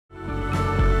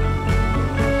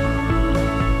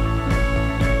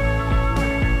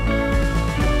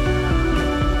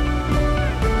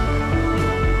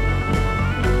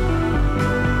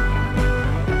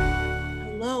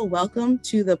welcome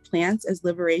to the Plants as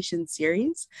Liberation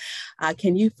series.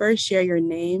 Can you first share your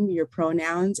name, your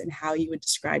pronouns, and how you would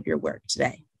describe your work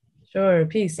today? Sure.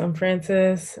 Peace. I'm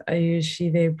Francis. I use she,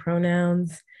 they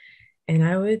pronouns, and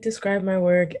I would describe my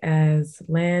work as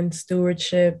land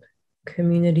stewardship,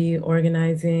 community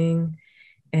organizing,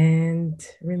 and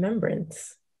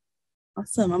remembrance.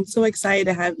 Awesome. I'm so excited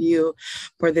to have you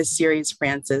for this series,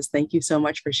 Francis. Thank you so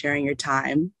much for sharing your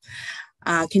time.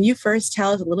 Can you first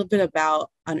tell us a little bit about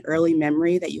an early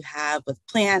memory that you have with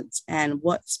plants and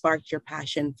what sparked your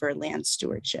passion for land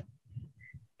stewardship?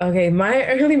 Okay, my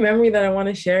early memory that I want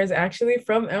to share is actually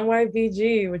from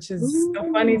NYBG, which is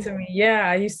so funny Ooh. to me. Yeah,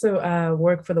 I used to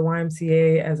work for the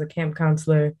YMCA as a camp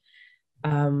counselor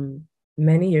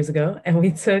many years ago, and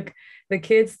we took the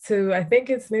kids to, I think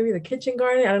it's maybe the kitchen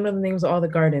garden. I don't know the names of all the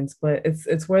gardens, but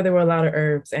it's where there were a lot of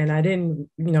herbs, and I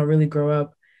didn't, really grow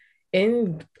up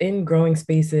in growing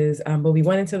spaces. But we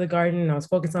went into the garden, and I was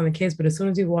focused on the kids. But as soon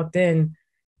as we walked in,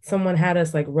 someone had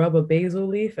us like rub a basil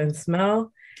leaf and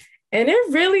smell. And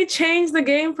it really changed the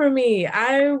game for me.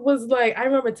 I was like, I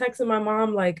remember texting my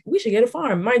mom, like, we should get a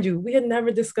farm. Mind you, we had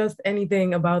never discussed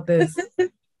anything about this.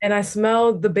 And I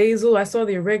smelled the basil. I saw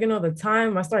the oregano, the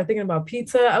thyme. I started thinking about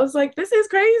pizza. I was like, this is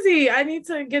crazy. I need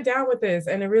to get down with this.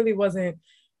 And it really wasn't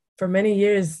for many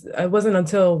years. It wasn't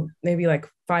until maybe like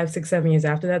 5, 6, 7 years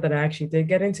after that that I actually did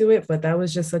get into it. But that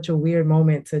was just such a weird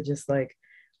moment to just like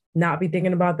not be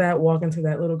thinking about that, walk into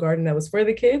that little garden that was for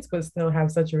the kids, but still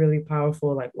have such a really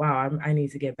powerful, like, wow, I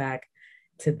need to get back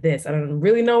to this. I don't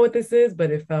really know what this is,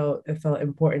 but it felt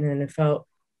important, and it felt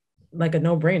like a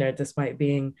no-brainer despite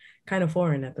being kind of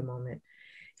foreign at the moment.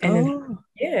 And then, Oh,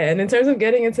 yeah, and in terms of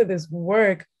getting into this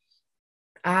work,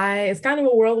 it's kind of a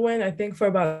whirlwind. I think for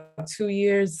about 2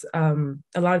 years, a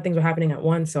lot of things were happening at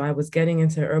once. So I was getting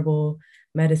into herbal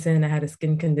medicine. I had a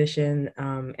skin condition,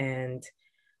 and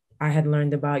I had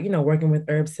learned about, working with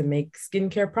herbs to make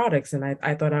skincare products. And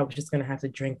I thought I was just going to have to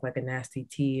drink like a nasty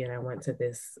tea. And I went to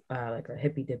this, like a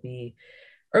hippy dippy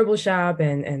herbal shop,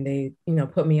 and they,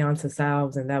 put me onto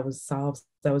salves, and that was salves.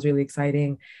 That was really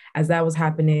exciting. As that was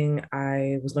happening,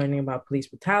 I was learning about police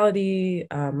brutality.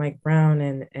 Mike Brown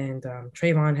and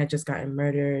Trayvon had just gotten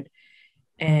murdered.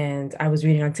 And I was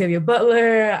reading Octavia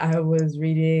Butler. I was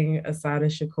reading Asada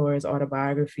Shakur's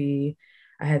autobiography.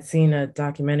 I had seen a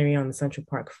documentary on the Central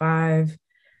Park Five.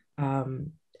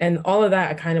 And all of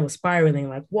that, I kind of was spiraling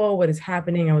like, whoa, what is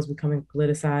happening? I was becoming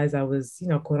politicized. I was,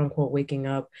 quote unquote, waking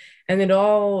up. And it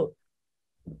all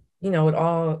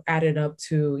added up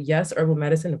to, yes, herbal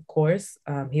medicine, of course,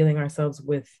 healing ourselves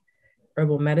with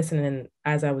herbal medicine. And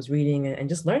as I was reading and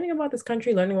just learning about this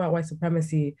country, learning about white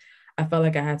supremacy, I felt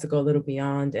like I had to go a little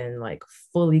beyond and like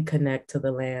fully connect to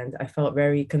the land. I felt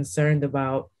very concerned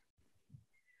about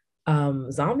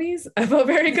zombies. I felt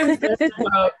very concerned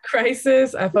about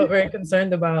crisis. I felt very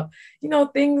concerned about,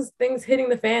 things hitting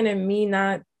the fan and me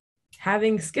not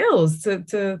having skills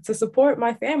to support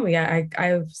my family.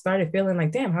 I started feeling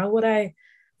like, damn, how would I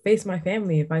face my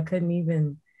family if I couldn't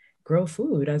even grow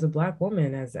food as a Black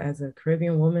woman, as a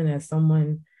Caribbean woman, as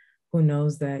someone who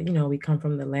knows that, we come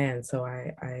from the land. So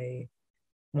I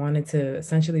wanted to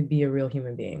essentially be a real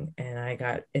human being. And I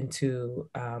got into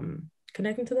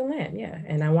connecting to the land. Yeah.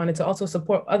 And I wanted to also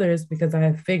support others because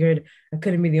I figured I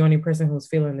couldn't be the only person who was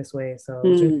feeling this way. So it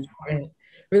was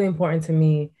really important to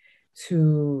me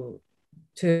to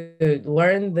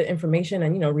learn the information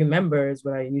and, remember is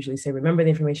what I usually say, remember the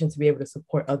information to be able to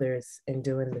support others in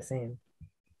doing the same.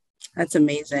 That's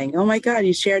amazing. Oh my God,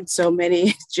 you shared so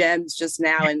many gems just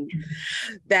now. And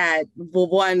that, well,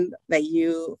 one, that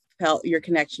you felt your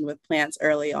connection with plants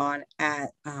early on at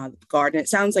the garden. It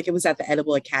sounds like it was at the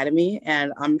Edible Academy.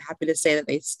 And I'm happy to say that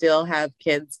they still have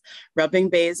kids rubbing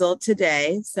basil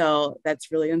today. So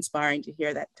that's really inspiring to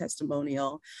hear that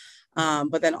testimonial.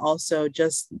 But then also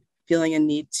just feeling a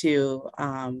need to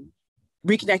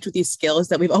reconnect with these skills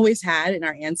that we've always had in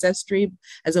our ancestry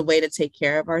as a way to take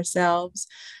care of ourselves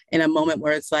in a moment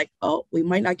where it's like, oh, we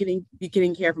might not be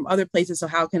getting care from other places. So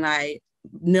how can I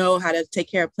know how to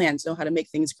take care of plants, know how to make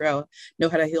things grow, know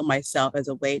how to heal myself as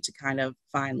a way to kind of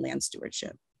find land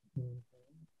stewardship?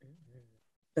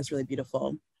 That's really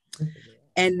beautiful.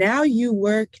 And now you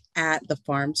work at the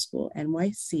Farm School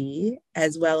NYC,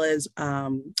 as well as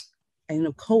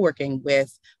co-working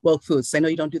with Woke Foods. I know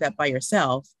you don't do that by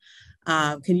yourself.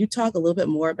 Can you talk a little bit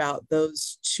more about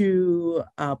those two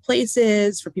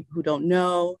places for people who don't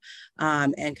know,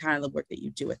 and kind of the work that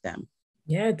you do with them?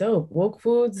 Yeah, dope. Woke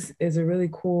Foods is a really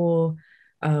cool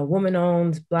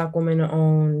woman-owned, Black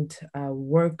woman-owned,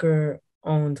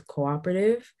 worker-owned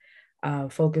cooperative.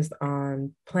 focused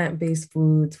on plant-based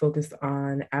foods, focused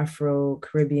on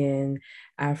Afro-Caribbean,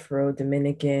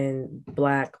 Afro-Dominican,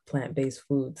 Black plant-based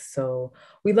foods. So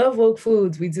we love woke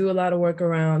foods. We do a lot of work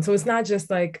around. So it's not just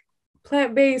like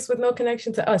plant-based with no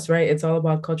connection to us, right? It's all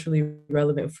about culturally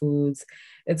relevant foods.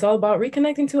 It's all about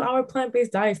reconnecting to our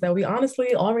plant-based diets that we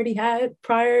honestly already had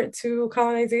prior to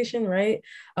colonization, right?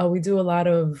 We do a lot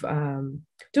of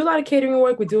catering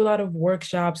work. We do a lot of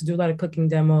workshops, do a lot of cooking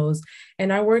demos,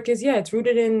 and our work is, yeah, it's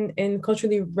rooted in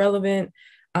culturally relevant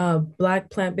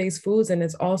Black plant-based foods, and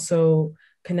it's also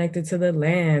connected to the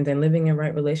land and living in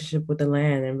right relationship with the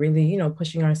land, and really,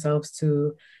 pushing ourselves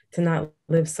to not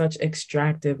live such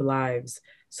extractive lives.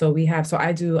 So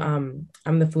I do, I'm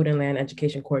the food and land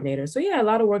education coordinator. So yeah, a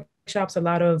lot of workshops, a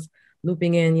lot of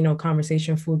looping in,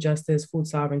 conversation, food justice, food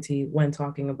sovereignty when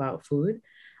talking about food.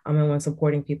 And when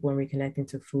supporting people and reconnecting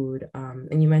to food.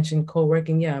 And you mentioned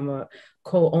co-working. Yeah, I'm a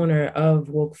co-owner of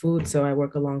Woke Food. So I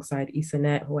work alongside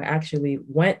Isanet, who I actually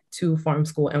went to Farm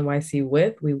School NYC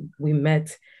with. We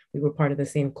met, we were part of the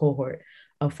same cohort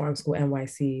of Farm School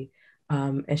NYC.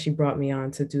 And she brought me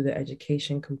on to do the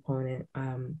education component.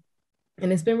 And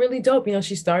it's been really dope.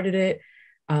 She started it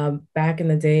back in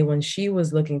the day when she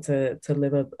was looking to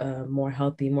live a more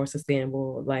healthy, more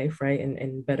sustainable life, right?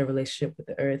 And better relationship with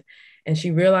the earth. And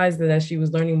she realized that as she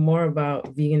was learning more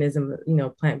about veganism,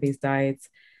 plant-based diets,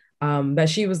 that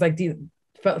she was like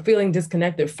feeling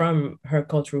disconnected from her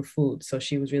cultural food. So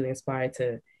she was really inspired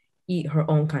to eat her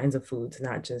own kinds of foods,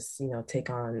 not just, take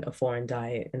on a foreign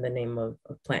diet in the name of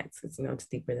plants. It's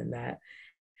deeper than that.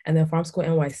 And then Farm School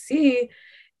NYC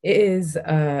is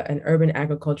an urban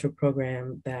agriculture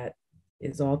program that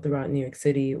is all throughout New York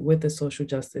City with the Social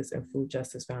Justice and Food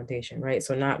Justice Foundation, right?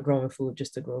 So not growing food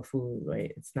just to grow food,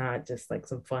 right? It's not just like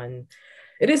some fun.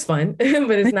 It is fun, but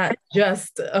it's not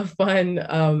just a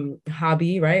fun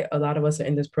hobby, right? A lot of us are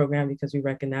in this program because we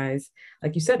recognize,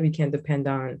 like you said, we can't depend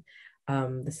on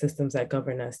the systems that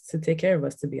govern us to take care of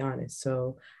us, to be honest.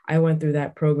 So I went through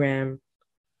that program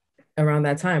around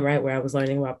that time, right, where I was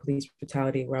learning about police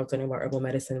brutality, where I was learning about herbal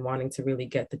medicine, wanting to really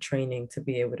get the training to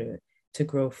be able to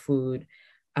grow food,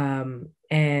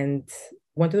 and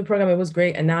went through the program. It was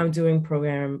great, and now I'm doing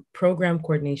program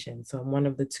coordination. So I'm one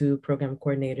of the two program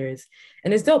coordinators,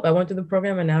 and it's dope. I went through the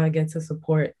program, and now I get to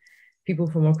support people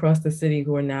from across the city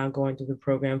who are now going through the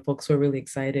program. Folks who are really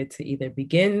excited to either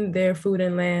begin their food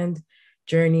and land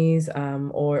journeys,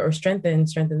 or strengthen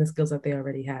the skills that they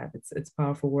already have. It's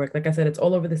powerful work. Like I said, it's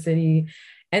all over the city,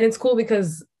 and it's cool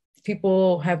because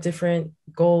people have different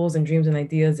goals and dreams and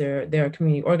ideas. There are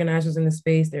community organizers in the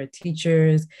space. There are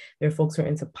teachers. There are folks who are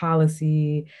into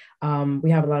policy. We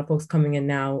have a lot of folks coming in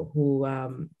now who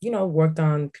worked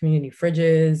on community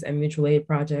fridges and mutual aid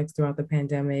projects throughout the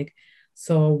pandemic.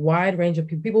 So a wide range of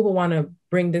people who want to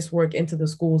bring this work into the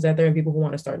schools that they're in, people who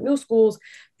want to start new schools,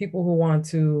 people who want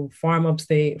to farm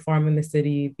upstate, farm in the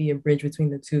city, be a bridge between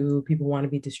the two, people who want to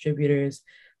be distributors.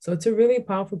 So it's a really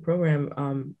powerful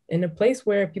program in a place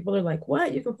where people are like,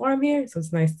 what, you can farm here? So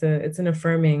it's nice it's an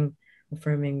affirming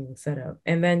setup.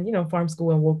 And then, Farm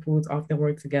School and Woke Foods often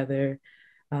work together.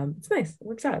 It's nice, it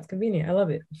works out, it's convenient, I love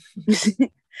it.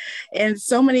 And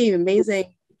so many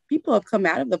amazing people have come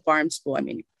out of the farm school. I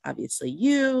mean, obviously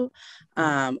you.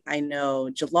 I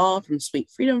know Jalal from Sweet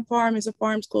Freedom Farm is a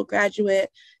farm school graduate.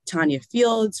 Tanya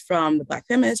Fields from the Black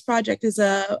Feminist Project is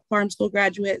a farm school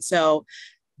graduate. So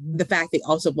the fact that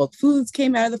also Woke Foods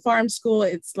came out of the farm school,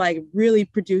 it's like really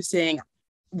producing,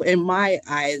 in my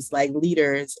eyes, like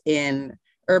leaders in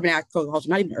urban agriculture,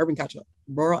 not even urban culture,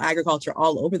 rural agriculture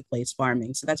all over the place,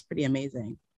 farming. So that's pretty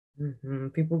amazing. Mm-hmm.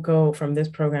 People go from this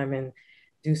program and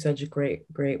do such great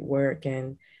work.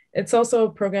 And it's also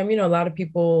a program, a lot of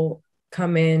people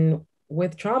come in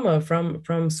with trauma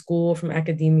from school, from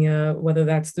academia, whether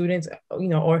that's students,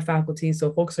 or faculty.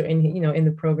 So folks are in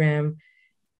the program,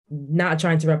 not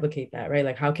trying to replicate that, right?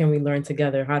 Like, how can we learn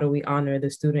together? How do we honor the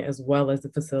student as well as the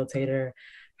facilitator?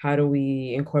 How do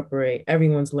we incorporate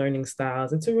everyone's learning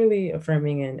styles? It's a really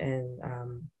affirming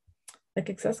and like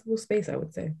accessible space, I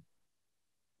would say.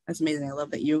 That's amazing. I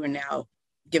love that you are now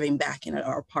giving back and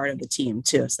are part of the team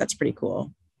too. So that's pretty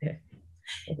cool. Yeah.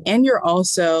 And you're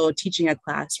also teaching a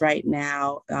class right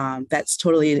now that's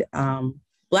totally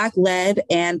Black-led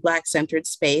and Black-centered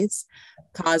space,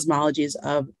 Cosmologies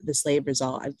of the Slave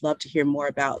Result. I'd love to hear more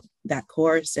about that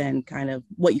course and kind of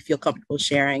what you feel comfortable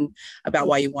sharing about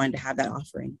why you wanted to have that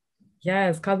offering.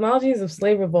 Yes, Cosmologies of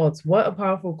Slave Revolts. What a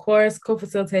powerful course.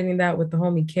 Co-facilitating that with the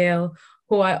homie Kale,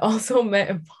 who I also met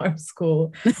in farm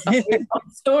school. We're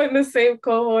also in the same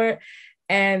cohort.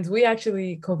 And we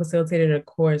actually co-facilitated a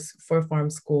course for farm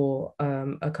school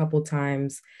a couple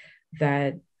times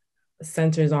that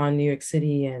centers on New York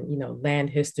City and, land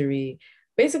history,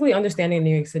 basically understanding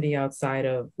New York City outside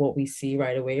of what we see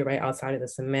right away, right outside of the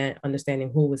cement, understanding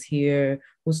who was here,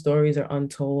 whose stories are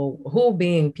untold, who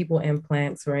being people and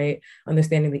plants, right?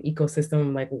 Understanding the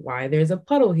ecosystem, like why there's a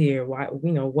puddle here, why,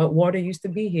 what water used to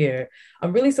be here.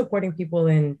 I'm really supporting people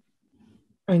in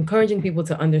encouraging people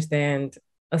to understand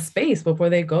a space before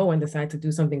they go and decide to do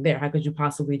something there. How could you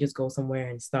possibly just go somewhere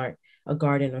and start a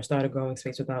garden or start a growing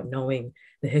space without knowing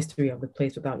the history of the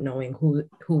place, without knowing who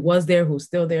was there, who's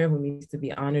still there, who needs to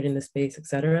be honored in the space,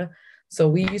 etc. So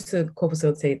we used to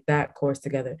co-facilitate that course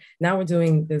together. Now we're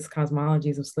doing this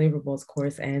Cosmologies of Slave Revolts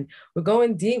course, and we're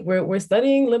going deep. We're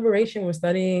studying liberation. We're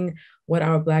studying what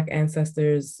our Black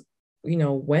ancestors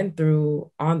went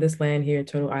through on this land here,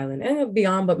 Turtle Island and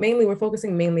beyond, but mainly we're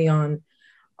focusing mainly on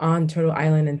Turtle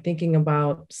Island and thinking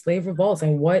about slave revolts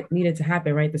and what needed to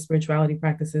happen, right? The spirituality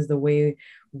practices, the way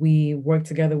we work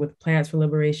together with plants for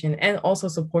liberation, and also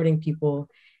supporting people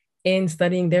in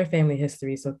studying their family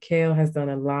history. So Kale has done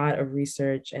a lot of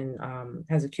research and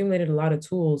has accumulated a lot of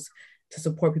tools to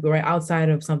support people, right, outside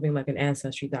of something like an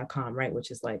ancestry.com, right, which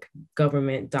is like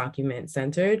government document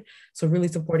centered. So really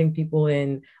supporting people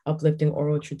in uplifting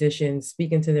oral traditions,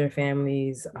 speaking to their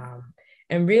families,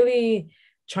 and really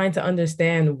trying to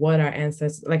understand what our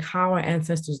ancestors, like how our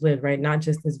ancestors lived, right? Not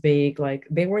just this vague, like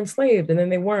they were enslaved and then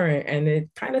they weren't, and it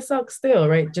kind of sucks still,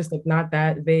 right? Just like not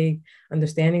that vague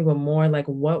understanding, but more like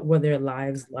what were their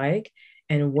lives like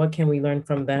and what can we learn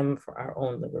from them for our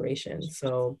own liberation.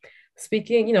 So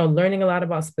speaking, learning a lot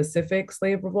about specific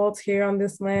slave revolts here on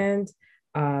this land,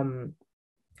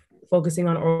 focusing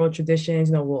on oral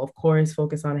traditions, we'll of course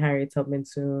focus on Harriet Tubman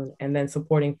soon, and then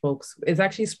supporting folks. It's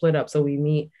actually split up. So we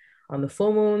meet on the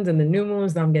full moons and the new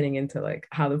moons. Now I'm getting into like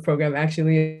how the program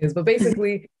actually is, but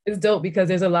basically it's dope because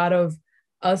there's a lot of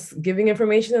us giving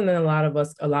information and then a lot of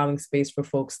us allowing space for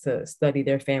folks to study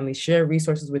their families, share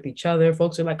resources with each other.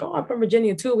 Folks are like, oh, I'm from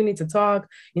Virginia too. We need to talk.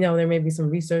 There may be some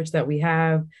research that we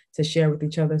have to share with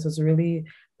each other. So it's a really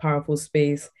powerful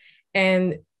space.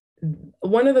 And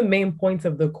one of the main points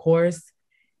of the course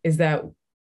is that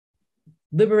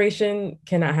liberation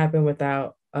cannot happen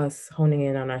without us honing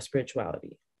in on our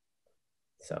spirituality.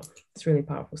 So it's really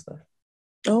powerful stuff.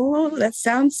 Oh, that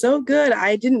sounds so good.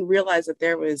 I didn't realize that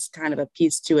there was kind of a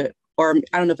piece to it, or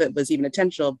I don't know if it was even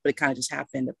intentional, but it kind of just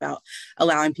happened about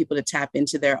allowing people to tap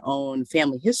into their own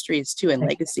family histories too and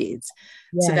legacies.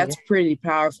 Yeah, so that's pretty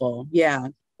powerful. Yeah.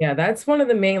 Yeah, that's one of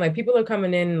the main, like people are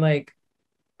coming in like,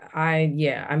 I'm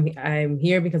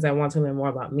here because I want to learn more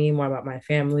about me, more about my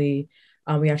family.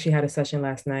 We actually had a session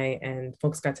last night and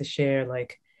folks got to share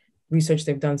like research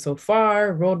they've done so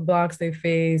far, roadblocks they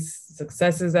face,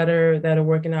 successes that are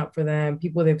working out for them,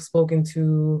 people they've spoken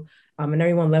to, and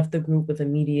everyone left the group with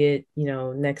immediate,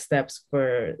 next steps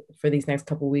for these next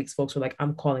couple of weeks. Folks were like,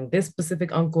 I'm calling this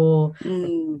specific uncle,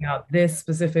 out this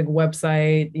specific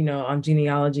website, on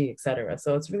genealogy, etc.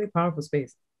 So it's really powerful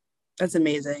space. That's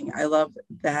amazing. I love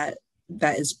that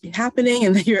is happening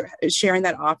and that you're sharing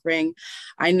that offering.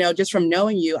 I know just from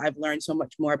knowing you, I've learned so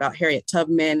much more about Harriet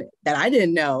Tubman that I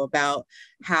didn't know about,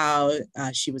 how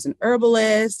she was an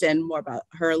herbalist and more about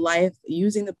her life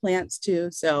using the plants too.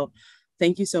 So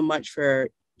thank you so much for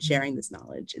sharing this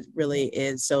knowledge. It really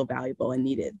is so valuable and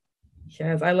needed.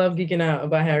 Yes, I love geeking out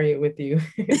about Harriet with you.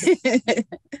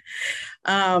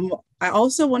 I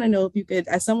also want to know if you could,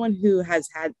 as someone who has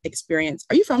had experience,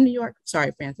 are you from New York?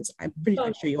 Sorry, Francis, I'm pretty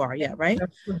sure you are. Yeah, right? From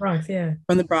the Bronx, yeah.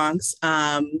 From the Bronx.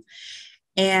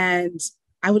 And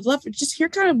I would love to just hear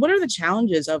kind of what are the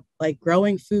challenges of like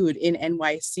growing food in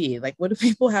NYC? Like, what do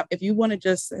people have, if you want to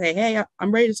just say, hey,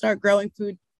 I'm ready to start growing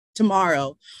food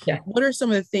tomorrow. Yeah. What are some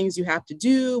of the things you have to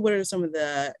do? What are some of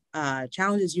the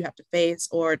challenges you have to face,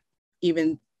 or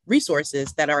even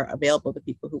resources that are available to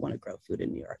people who want to grow food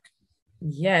in New York?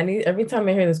 Yeah, and every time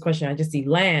I hear this question, I just see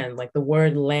land, like the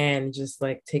word land just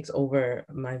like takes over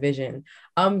my vision.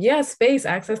 Space,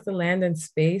 access to land and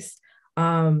space.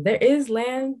 There is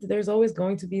land, there's always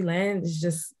going to be land. It's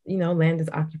just, land is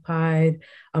occupied.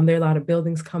 There are a lot of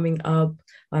buildings coming up,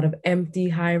 a lot of empty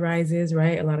high rises,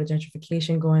 right? A lot of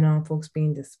gentrification going on, folks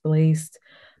being displaced,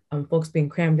 folks being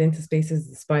crammed into spaces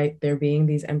despite there being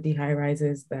these empty high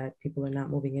rises that people are not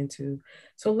moving into.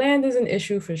 So land is an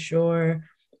issue for sure.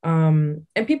 And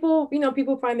people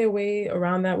find their way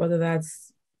around that, whether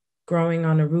that's growing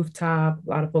on a rooftop. A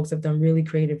lot of folks have done really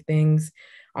creative things,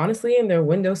 honestly, in their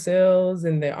windowsills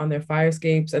and on their fire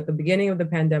escapes. At the beginning of the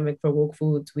pandemic for Woke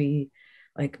Foods, we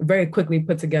like very quickly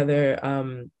put together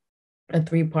a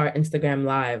 3-part Instagram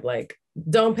live, like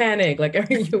don't panic. Like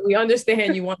we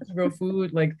understand you want to grow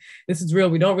food. Like this is real.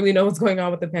 We don't really know what's going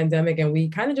on with the pandemic. And we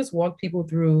kind of just walk people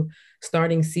through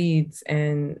starting seeds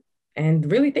and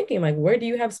really thinking like, where do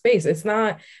you have space? It's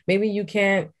not, maybe you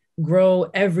can't grow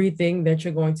everything that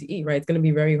you're going to eat, right? It's going to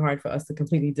be very hard for us to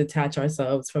completely detach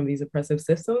ourselves from these oppressive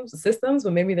systems,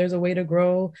 but maybe there's a way to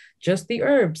grow just the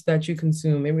herbs that you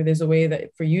consume. Maybe there's a way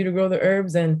that for you to grow the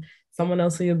herbs and someone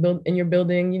else in your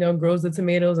building, grows the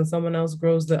tomatoes and someone else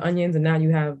grows the onions, and now you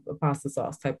have a pasta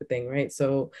sauce type of thing, right?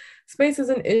 So space is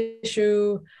an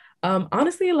issue.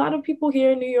 Honestly, a lot of people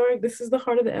here in New York, this is the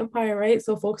heart of the empire, right?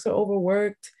 So folks are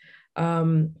overworked.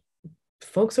 Um,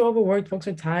 folks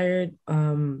are tired.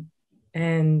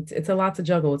 And it's a lot to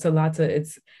juggle.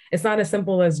 It's not as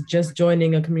simple as just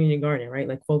joining a community garden, right?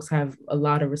 Like folks have a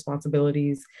lot of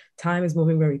responsibilities. Time is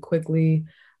moving very quickly.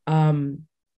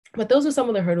 But those are some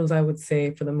of the hurdles I would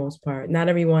say for the most part. Not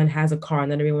everyone has a car,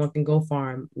 not everyone can go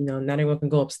farm, not everyone can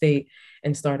go upstate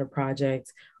and start a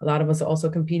project. A lot of us are also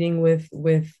competing with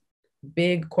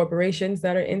big corporations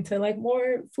that are into like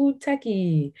more food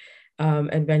techy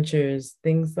adventures,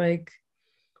 things like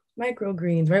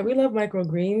microgreens, right? We love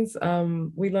microgreens.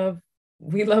 We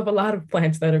love a lot of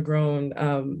plants that are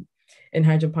grown in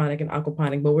hydroponic and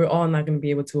aquaponic, but we're all not going to be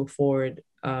able to afford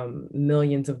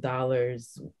millions of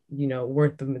dollars,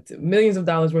 millions of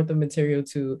dollars worth of material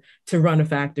to run a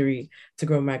factory to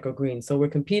grow microgreens. So we're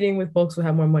competing with folks who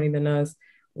have more money than us.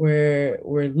 We're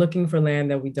looking for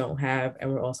land that we don't have,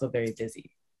 and we're also very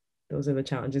busy. Those are the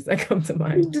challenges that come to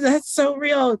mind. That's so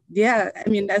real. Yeah. I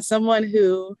mean, as someone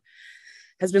who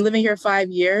has been living here 5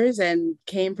 years and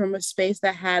came from a space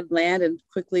that had land and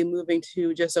quickly moving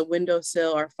to just a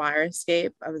windowsill or fire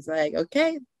escape, I was like,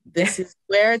 okay, this is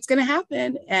where it's going to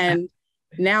happen. And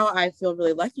now I feel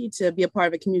really lucky to be a part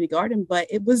of a community garden, but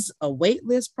it was a wait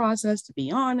list process to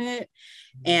be on it.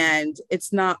 And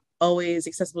it's not always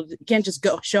accessible. You can't just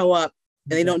go show up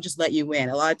and they don't just let you in.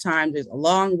 A lot of times there's a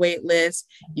long wait list.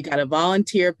 You got to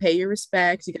volunteer, pay your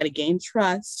respects. You got to gain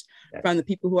trust from the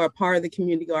people who are part of the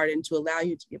community garden to allow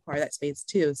you to be a part of that space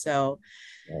too. So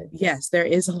yes,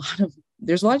 there's a lot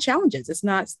of challenges. It's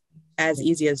not as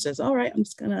easy as just, all right, I'm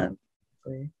just gonna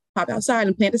pop outside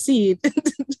and plant a seed.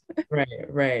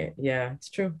 Right. Yeah, it's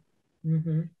true.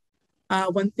 Mm-hmm.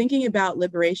 When thinking about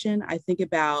liberation, I think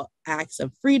about acts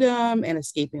of freedom and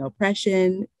escaping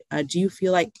oppression. Do you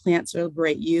feel like plants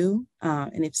liberate you?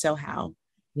 And if so, how?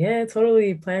 Yeah,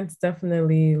 totally. Plants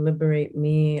definitely liberate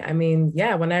me. I mean,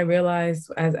 yeah, when I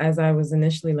realized as I was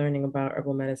initially learning about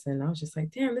herbal medicine, I was just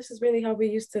like, damn, this is really how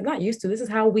we not used to, this is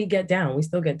how we get down. We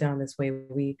still get down this way.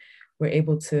 We're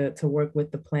able to work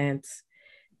with the plants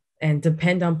and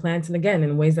depend on plants. And again,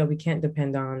 in ways that we can't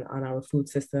depend on our food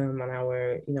system, on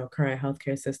our, current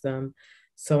healthcare system.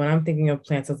 So when I'm thinking of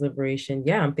plants as liberation,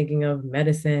 yeah, I'm thinking of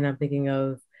medicine. I'm thinking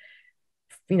of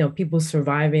people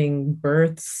surviving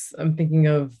births. I'm thinking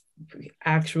of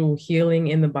actual healing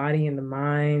in the body and the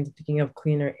mind, thinking of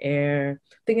cleaner air,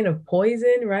 thinking of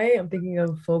poison, right? I'm thinking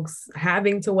of folks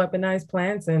having to weaponize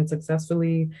plants and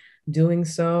successfully doing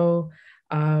so.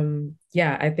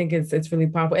 Yeah, I think it's really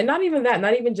powerful. And not even that,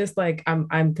 not even just like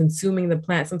I'm consuming the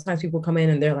plant. Sometimes people come in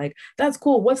and they're like, that's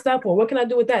cool. What's that for? What can I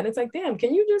do with that? And it's like, damn,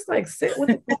 can you just like sit with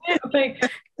the plant? Like,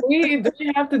 do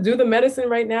we have to do the medicine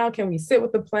right now? Can we sit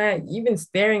with the plant? Even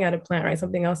staring at a plant, right?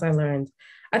 Something else I learned.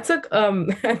 I took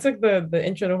I took the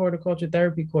intro to horticulture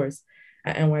therapy course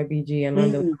at NYBG and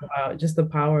learned about just the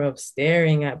power of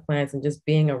staring at plants and just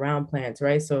being around plants,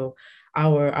 right? So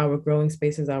our growing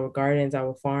spaces, our gardens,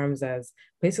 our farms as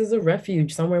places of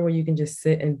refuge, somewhere where you can just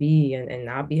sit and be and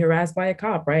not be harassed by a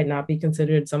cop, right? Not be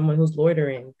considered someone who's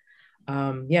loitering.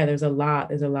 Yeah, there's a lot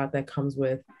that comes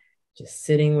with just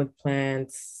sitting with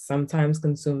plants, sometimes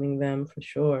consuming them for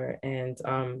sure. And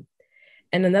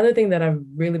another thing that I've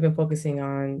really been focusing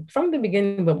on from the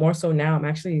beginning, but more so now, I'm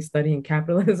actually studying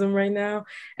capitalism right now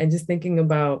and just thinking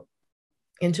about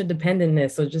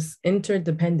interdependentness. So just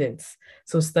interdependence.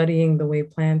 So studying the way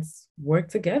plants work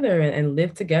together and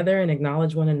live together and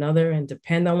acknowledge one another and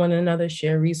depend on one another,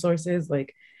 share resources.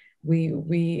 Like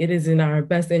it is in our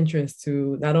best interest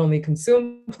to not only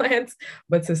consume plants,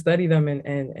 but to study them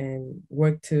and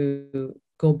work to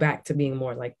go back to being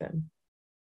more like them.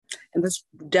 And that's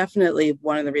definitely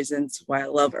one of the reasons why I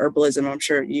love herbalism. I'm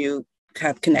sure you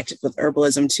have connected with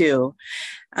herbalism too,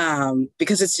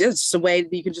 because it's just a way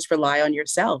that you can just rely on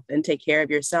yourself and take care of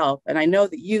yourself. And I know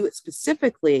that you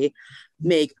specifically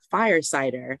make fire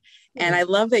cider. And I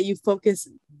love that you focus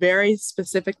very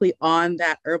specifically on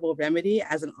that herbal remedy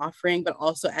as an offering, but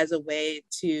also as a way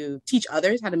to teach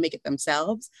others how to make it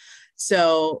themselves.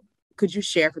 So could you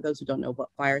share for those who don't know what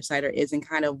fire cider is and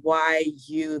kind of why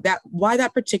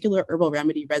that particular herbal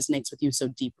remedy resonates with you so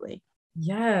deeply?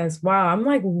 Yes. Wow. I'm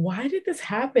like, why did this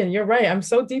happen? You're right. I'm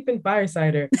so deep in fire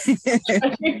cider.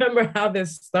 I remember how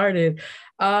this started.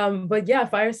 But yeah,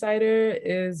 fire cider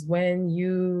is when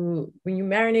you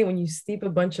marinate, when you steep a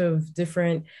bunch of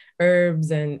different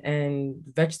herbs and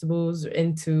vegetables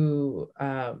into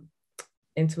a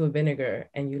vinegar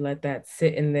and you let that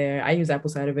sit in there. I use apple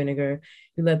cider vinegar.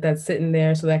 You let that sit in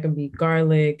there so that can be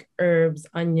garlic, herbs,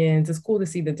 onions. It's cool to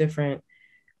see the different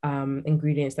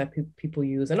ingredients that people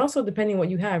use. And also depending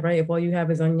what you have, right? If all you have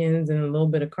is onions and a little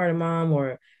bit of cardamom,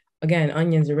 or again,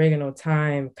 onions, oregano,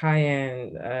 thyme,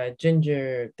 cayenne,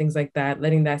 ginger, things like that,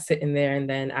 letting that sit in there. And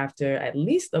then after at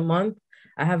least a month,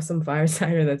 I have some fire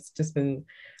cider that's just been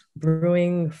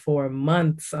brewing for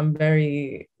months. I'm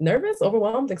very nervous,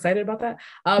 overwhelmed, excited about that.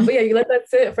 But yeah, you let that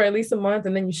sit for at least a month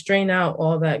and then you strain out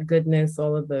all that goodness,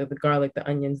 all of the garlic, the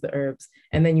onions, the herbs.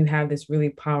 And then you have this really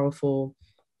powerful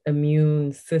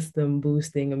immune system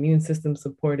boosting, immune system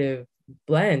supportive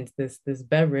blend, this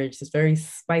beverage, this very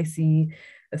spicy,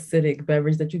 acidic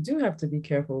beverage that you do have to be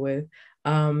careful with.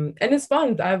 And it's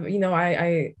fun.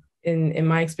 I in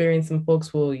my experience, some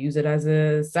folks will use it as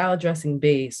a salad dressing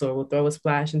base or will throw a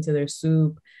splash into their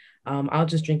soup. I'll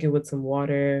just drink it with some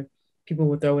water. People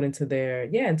will throw it into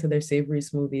their savory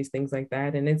smoothies, things like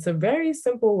that. And it's a very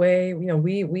simple way.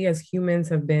 We as humans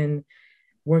have been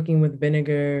working with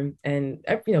vinegar and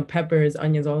peppers,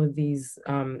 onions, all of these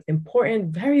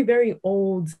important, very, very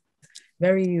old,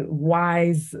 very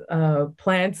wise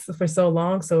plants for so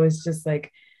long. So it's just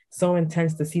like so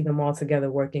intense to see them all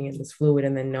together working in this fluid,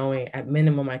 and then knowing at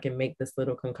minimum I can make this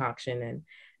little concoction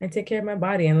and take care of my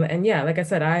body. And yeah, like I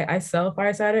said, I sell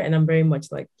fire cider, and I'm very much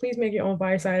like, please make your own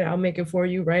fire cider. I'll make it for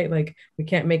you, right? Like we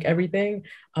can't make everything,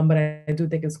 but I do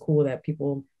think it's cool that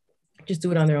people just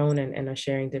do it on their own and are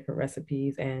sharing different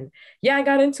recipes. And yeah, I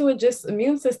got into it, just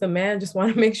immune system, man. Just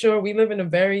want to make sure. We live in a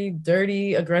very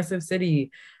dirty, aggressive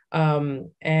city. And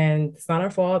it's not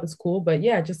our fault. It's cool. But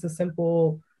yeah, just a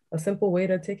simple way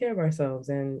to take care of ourselves.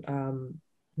 And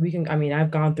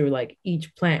I've gone through like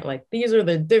each plant, like these are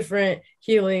the different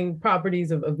healing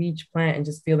properties of each plant, and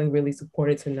just feeling really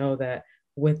supported to know that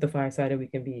with the fire cider, we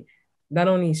can be not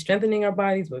only strengthening our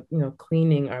bodies, but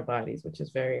cleaning our bodies, which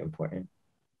is very important.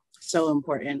 So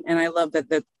important. And I love that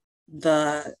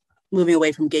the moving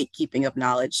away from gatekeeping of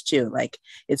knowledge too. Like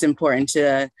it's important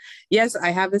to, yes,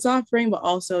 I have this offering, but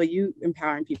also you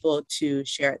empowering people to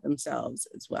share it themselves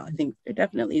as well. I think there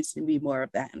definitely needs to be more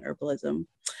of that in herbalism.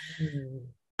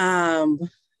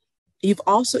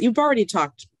 You've already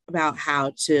talked about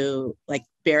how to like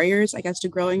barriers, I guess, to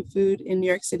growing food in New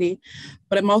York City,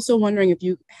 but I'm also wondering if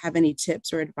you have any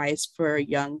tips or advice for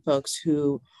young folks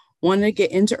who want to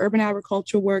get into urban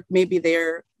agriculture work. Maybe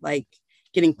they're like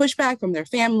getting pushback from their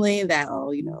family that,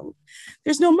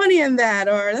 there's no money in that,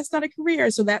 or that's not a career.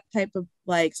 So that type of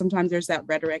like, sometimes there's that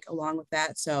rhetoric along with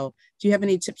that. So do you have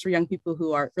any tips for young people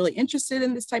who are really interested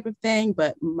in this type of thing,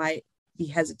 but might be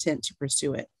hesitant to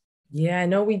pursue it? Yeah, I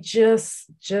know we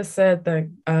just said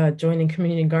that joining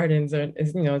community gardens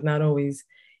is not always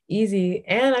easy.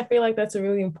 And I feel like that's a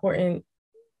really important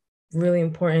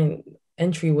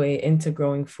entryway into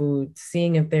growing food,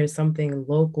 seeing if there's something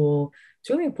local. It's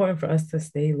really important for us to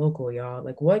stay local, y'all.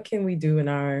 Like, what can we do in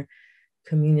our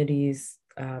communities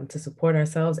to support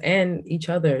ourselves and each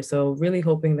other? So really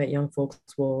hoping that young folks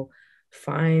will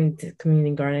find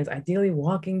community gardens, ideally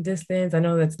walking distance. I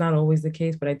know that's not always the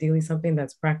case, but ideally something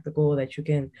that's practical that you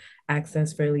can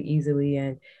access fairly easily,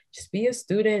 and just be a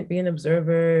student, be an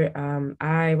observer.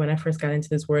 When I first got into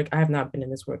this work, I have not been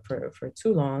in this work for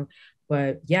too long,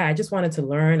 but yeah, I just wanted to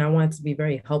learn. I wanted to be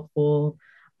very helpful.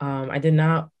 I did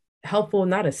not helpful,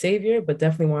 not a savior, but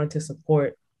definitely wanted to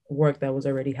support work that was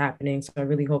already happening. So I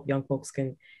really hope young folks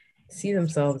can see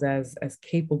themselves as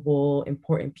capable,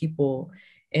 important people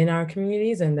in our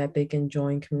communities, and that they can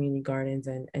join community gardens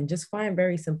and just find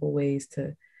very simple ways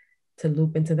to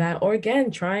loop into that. Or again,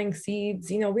 trying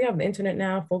seeds. We have the internet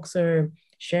now. Folks are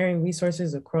sharing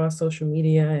resources across social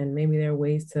media, and maybe there are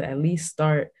ways to at least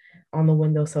start on the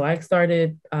window. So I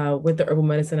started with the herbal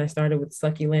medicine. I started with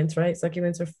succulents, right?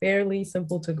 Succulents are fairly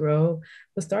simple to grow,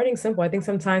 but starting simple. I think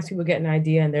sometimes people get an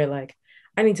idea and they're like,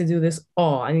 I need to do this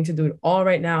all. I need to do it all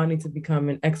right now. I need to become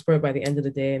an expert by the end of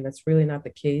the day. And that's really not the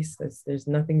case. There's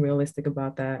nothing realistic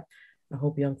about that. I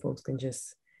hope young folks can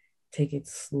just take it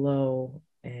slow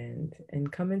and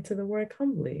come into the work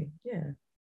humbly. Yeah.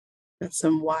 That's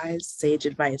some wise sage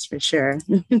advice for sure.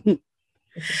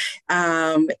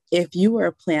 If you were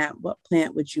a plant, what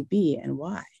plant would you be and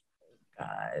why?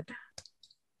 God.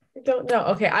 I don't know.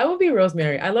 Okay, I will be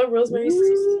Rosemary. I love Rosemary so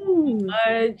Ooh.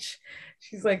 much.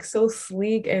 She's like so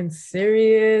sleek and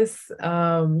serious.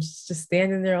 She's just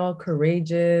standing there all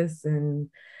courageous and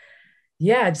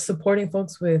yeah, just supporting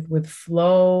folks with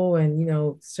flow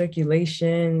and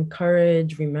circulation,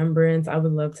 courage, remembrance. I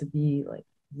would love to be like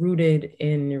rooted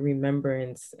in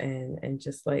remembrance and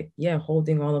just like yeah,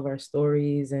 holding all of our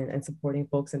stories and supporting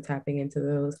folks and tapping into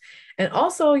those. And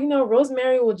also,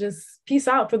 Rosemary will just peace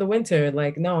out for the winter.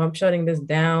 Like, no, I'm shutting this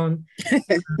down.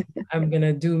 I'm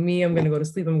gonna do me. I'm gonna go to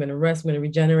sleep. I'm gonna rest. I'm gonna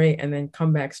regenerate, and then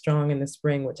come back strong in the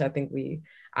spring. Which I think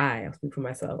I'll speak for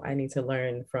myself. I need to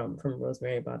learn from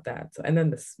Rosemary about that. So, and then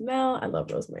the smell. I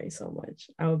love Rosemary so much.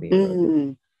 I will be a Rosemary.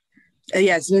 Mm.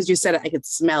 Yeah, as soon as you said it, I could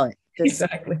smell it.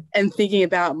 Exactly. And thinking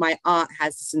about my aunt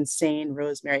has this insane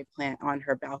rosemary plant on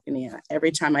her balcony. And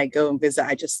every time I go and visit,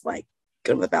 I just like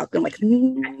go to the balcony,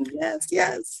 I'm like, yes,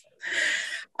 yes.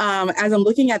 As I'm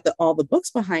looking at all the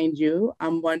books behind you,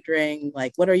 I'm wondering,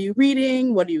 like, what are you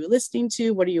reading? What are you listening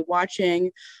to? What are you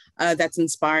watching that's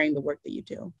inspiring the work that you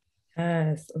do?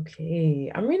 Yes.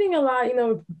 Okay. I'm reading a lot.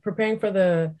 Preparing for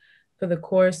the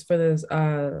course for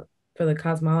the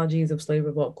cosmologies of slave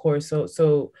revolt course.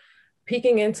 So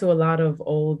peeking into a lot of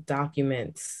old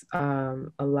documents, a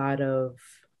lot of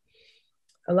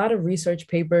research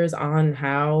papers on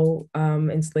how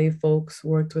enslaved folks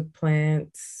worked with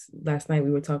plants. Last night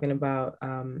we were talking about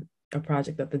a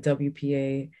project that the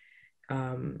WPA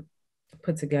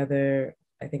put together,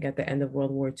 I think at the end of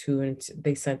World War II, and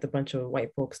they sent a bunch of white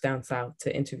folks down south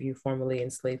to interview formerly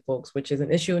enslaved folks, which is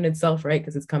an issue in itself, right?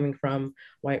 Because it's coming from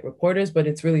white reporters, but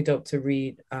it's really dope to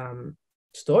read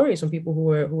stories from people who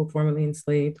were formerly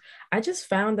enslaved. I just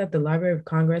found that the Library of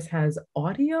Congress has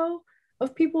audio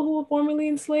of people who were formerly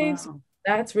enslaved. So Wow.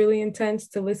 that's really intense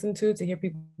to listen to hear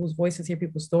people's voices, hear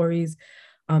people's stories,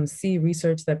 see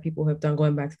research that people have done,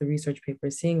 going back to the research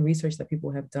papers, seeing research that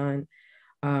people have done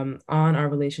on our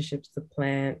relationships to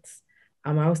plants.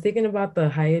 I was thinking about the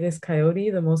Hiatus Coyote,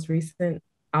 the most recent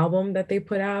album that they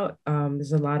put out.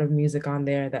 There's a lot of music on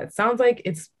there that sounds like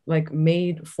it's like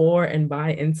made for and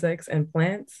by insects and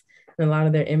plants. And a lot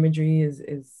of their imagery is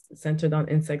centered on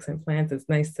insects and plants. It's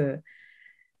nice to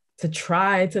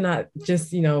try to not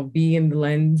just be in the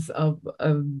lens of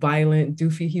a violent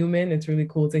doofy human. It's really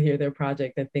cool to hear their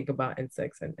project and think about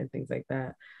insects and things like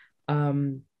that.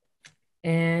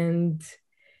 And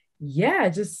yeah,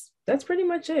 just that's pretty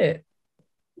much it.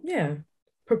 Yeah,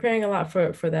 preparing a lot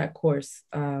for that course,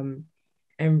 and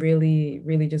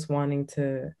really just wanting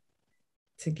to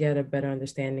get a better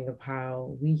understanding of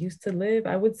how we used to live.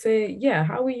 I would say, yeah,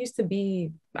 how we used to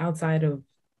be outside of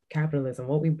capitalism,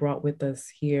 what we brought with us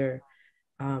here.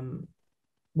 um,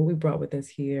 what we brought with us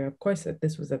here. Of course,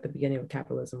 this was at the beginning of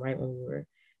capitalism, right, when we were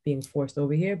being forced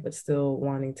over here, but still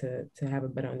wanting to have a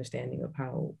better understanding of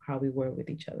how we were with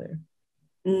each other.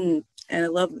 And I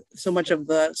love so much of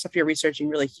the stuff you're researching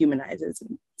really humanizes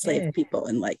Yeah. enslaved people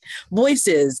and like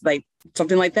voices, like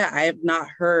something like that. I have not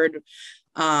heard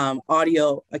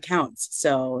audio accounts.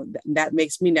 So that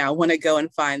makes me now want to go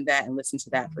and find that and listen to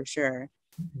that for sure.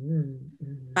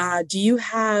 Mm-hmm. Do you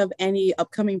have any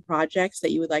upcoming projects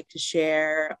that you would like to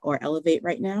share or elevate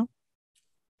right now?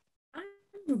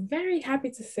 I'm very happy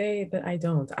to say that I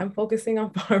don't. I'm focusing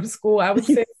on farm school. I would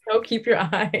say, keep your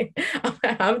eye.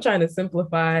 I'm trying to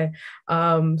simplify.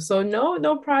 So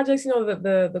no projects.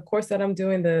 The course that I'm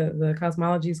doing, the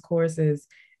cosmologies course is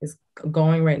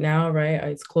going right now, right?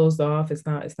 It's closed off. It's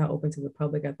not open to the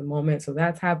public at the moment. So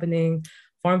that's happening.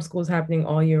 Farm school is happening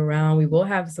all year round. We will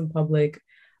have some public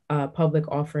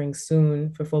offerings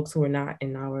soon for folks who are not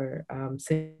in our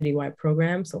citywide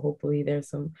program. So hopefully there's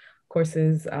some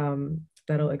courses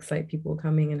that'll excite people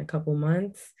coming in a couple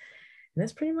months. And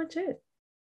that's pretty much it.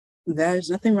 There's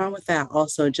nothing wrong with that.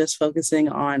 Also, just focusing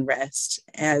on rest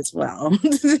as well.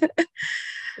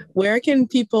 Where can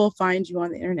people find you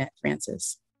on the internet,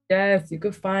 Frances? Yes, you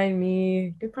could find me.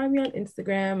 You can find me on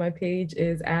Instagram. My page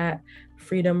is at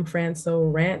Freedom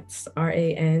Franso Rants,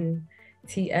 RANTS.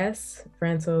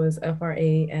 Franso is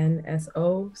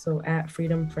FRANSO. So at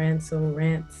Freedom Franso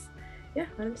Rants. Yeah,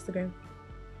 on Instagram.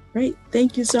 Great.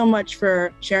 Thank you so much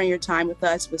for sharing your time with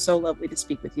us. It was so lovely to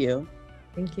speak with you.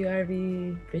 Thank you,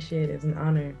 Ivy. Appreciate it. It's an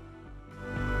honor.